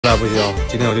来不需要，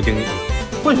今天我就盯你。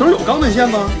浣熊有肛门线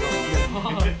吗？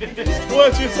我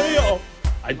去，真有！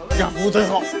哎，家服务真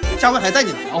好，下回还带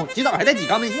你来哦，洗澡还带挤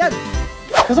肛门线呢。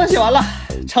可算洗完了，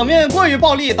场面过于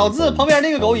暴力，导致旁边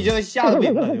那个狗已经吓得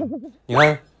尾巴了。你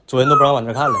看，主人都不让往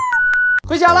这看了。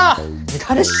回家了，你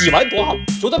看这洗完多好，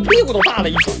就这屁股都大了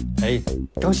一圈。哎，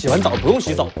刚洗完澡不用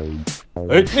洗澡。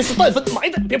哎，那是蛋粉埋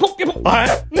的，别碰别碰！哎，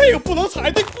那个不能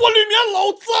踩的，锅里面老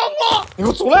脏了。你给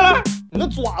我出来了！你那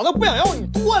爪子不想要，你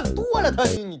剁了它，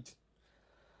你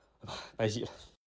白洗了。